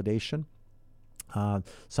consolidation.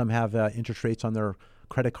 Some have interest rates on their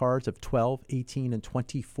credit cards of 12, 18, and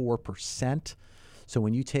 24%. So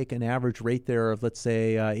when you take an average rate there of, let's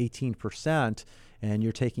say, 18%, and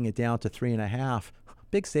you're taking it down to 3.5%,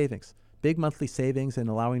 big savings. big monthly savings and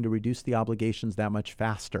allowing to reduce the obligations that much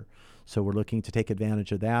faster. So we're looking to take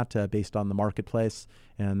advantage of that based on the marketplace,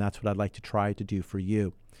 and that's what I'd like to try to do for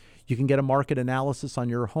you. You can get a market analysis on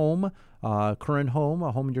your home, current home,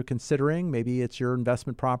 a home you're considering. Maybe it's your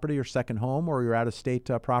investment property, your second home, or your out-of-state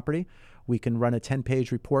property. We can run a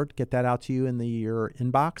 10-page report, get that out to you in your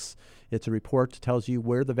inbox. It's a report that tells you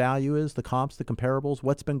where the value is, the comps, the comparables,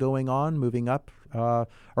 what's been going on, moving up, or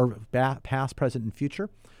past, present, and future.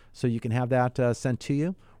 So you can have that sent to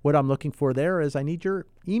you. What I'm looking for there is I need your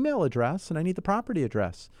email address and I need the property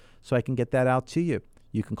address so I can get that out to you.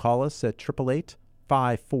 You can call us at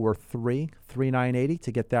 888-543-3980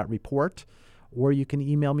 to get that report, or you can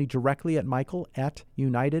email me directly at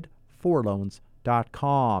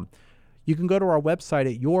michael@unitedforloans.com. You can go to our website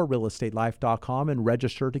at yourrealestatelife.com and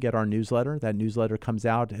register to get our newsletter. That newsletter comes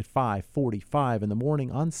out at 5:45 in the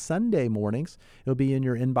morning on Sunday mornings. It'll be in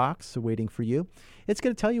your inbox waiting for you. It's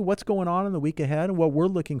going to tell you what's going on in the week ahead and what we're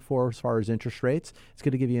looking for as far as interest rates. It's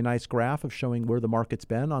going to give you a nice graph of showing where the market's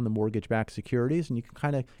been on the mortgage-backed securities, and you can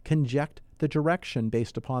kind of conject the direction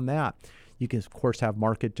based upon that. You can, of course, have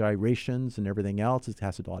market gyrations and everything else. It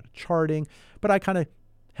has a lot of charting, but I kind of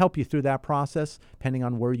help you through that process depending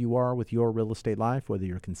on where you are with your real estate life, whether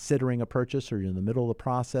you're considering a purchase or you're in the middle of the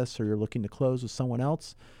process or you're looking to close with someone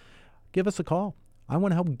else. Give us a call. I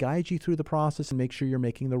want to help guide you through the process and make sure you're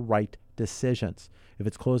making the right decisions. If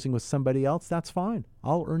it's closing with somebody else, that's fine.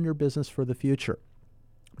 I'll earn your business for the future.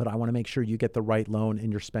 But I want to make sure you get the right loan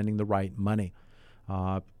and you're spending the right money.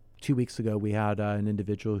 2 weeks ago, we had an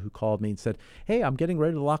individual who called me and said, hey, I'm getting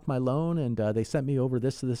ready to lock my loan, and they sent me over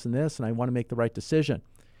this, and this, and I want to make the right decision.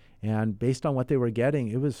 And based on what they were getting,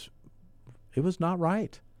 it was not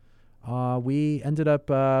right. We ended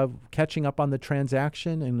up catching up on the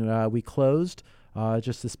transaction, and we closed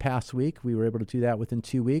just this past week. We were able to do that within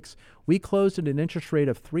 2 weeks. We closed at an interest rate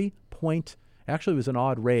of actually, it was an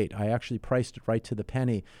odd rate. I actually priced it right to the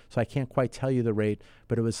penny, so I can't quite tell you the rate,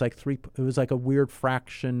 but it was like a weird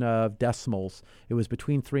fraction of decimals. It was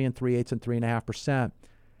between 3 3/8 and 3.5%.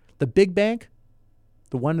 The big bank,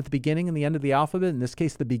 the one at the beginning and the end of the alphabet, in this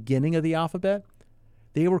case, the beginning of the alphabet,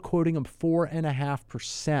 they were quoting them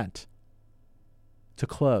 4.5% to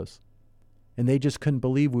close. And they just couldn't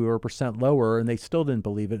believe we were a percent lower, and they still didn't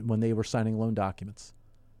believe it when they were signing loan documents.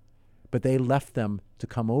 But they left them to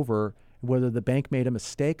come over. Whether the bank made a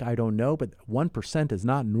mistake, I don't know, but 1% is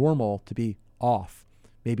not normal to be off.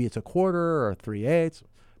 Maybe it's a quarter or 3/8,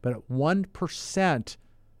 but at 1%,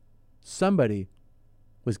 somebody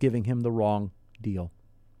was giving him the wrong deal.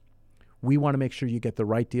 We want to make sure you get the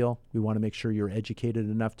right deal. We want to make sure you're educated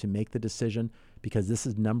enough to make the decision, because this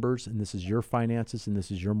is numbers and this is your finances and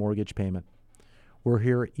this is your mortgage payment. We're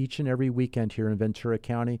here each and every weekend here in Ventura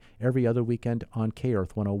County, every other weekend on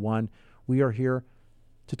K-Earth 101. We are here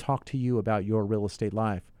to talk to you about your real estate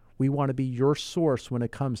life. We want to be your source when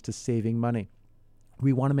it comes to saving money.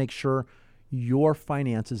 We want to make sure your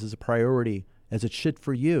finances is a priority, as it should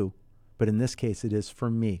for you, but in this case, it is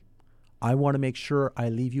for me. I want to make sure I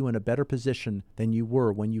leave you in a better position than you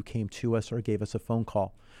were when you came to us or gave us a phone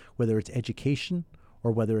call, whether it's education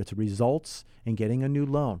or whether it's results and getting a new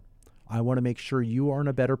loan. I want to make sure you are in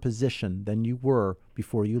a better position than you were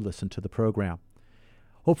before you listened to the program.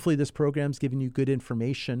 Hopefully this program's giving you good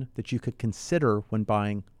information that you could consider when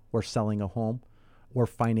buying or selling a home or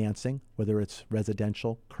financing, whether it's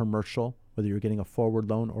residential, commercial, whether you're getting a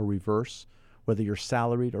forward loan or reverse, whether you're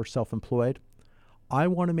salaried or self-employed. I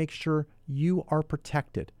want to make sure you are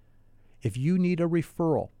protected. If you need a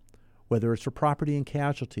referral, whether it's for property and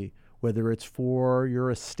casualty, whether it's for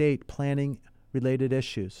your estate planning related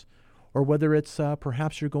issues, or whether it's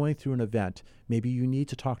perhaps you're going through an event, maybe you need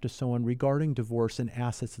to talk to someone regarding divorce and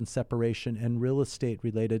assets and separation and real estate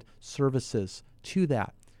related services to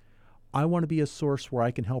that. I want to be a source where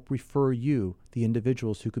I can help refer you the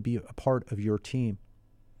individuals who could be a part of your team.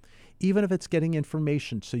 Even if it's getting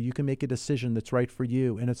information so you can make a decision that's right for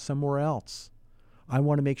you and it's somewhere else, I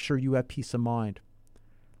want to make sure you have peace of mind.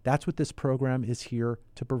 That's what this program is here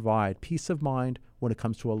to provide, peace of mind when it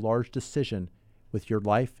comes to a large decision with your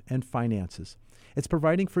life and finances. It's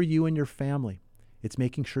providing for you and your family. It's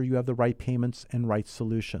making sure you have the right payments and right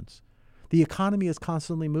solutions. The economy is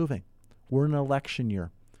constantly moving. We're in an election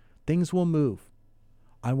year. Things will move.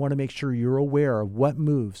 I want to make sure you're aware of what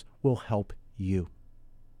moves will help you.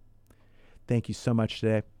 Thank you so much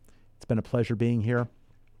today. It's been a pleasure being here.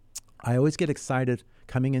 I always get excited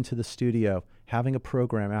coming into the studio, having a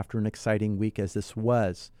program after an exciting week as this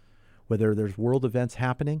was, whether there's world events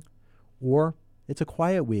happening or it's a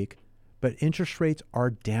quiet week, but interest rates are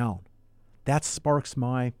down. That sparks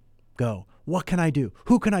my go. What can I do?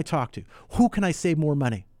 Who can I talk to? Who can I save more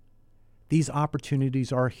money? These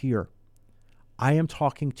opportunities are here. I am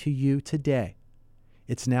talking to you today.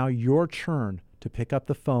 It's now your turn to pick up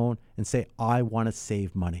the phone and say, I want to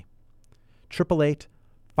save money.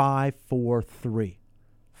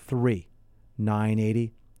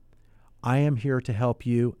 888-543-3980. I am here to help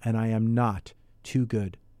you, and I am not too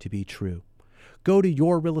good to be true. Go to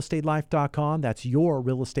yourrealestatelife.com. That's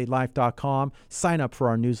yourrealestatelife.com. Sign up for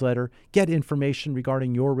our newsletter. Get information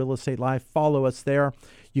regarding Your Real Estate Life. Follow us there.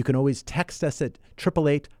 You can always text us at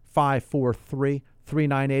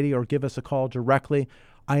 888-543-3980 or give us a call directly.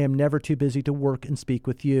 I am never too busy to work and speak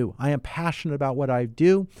with you. I am passionate about what I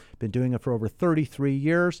do. Been doing it for over 33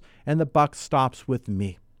 years, and the buck stops with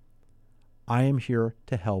me. I am here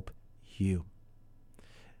to help you.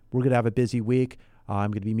 We're going to have a busy week.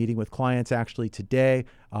 I'm going to be meeting with clients actually today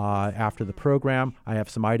after the program. I have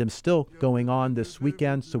some items still going on this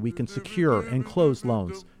weekend so we can secure and close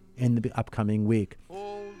loans in the upcoming week.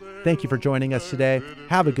 Thank you for joining us today.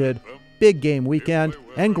 Have a good big game weekend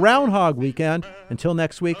and Groundhog weekend. Until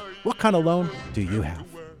next week, what kind of loan do you have?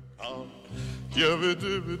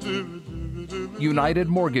 United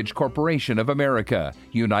Mortgage Corporation of America,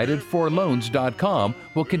 UnitedForLoans.com,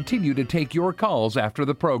 will continue to take your calls after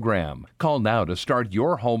the program. Call now to start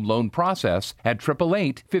your home loan process at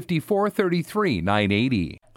 888-543-3980.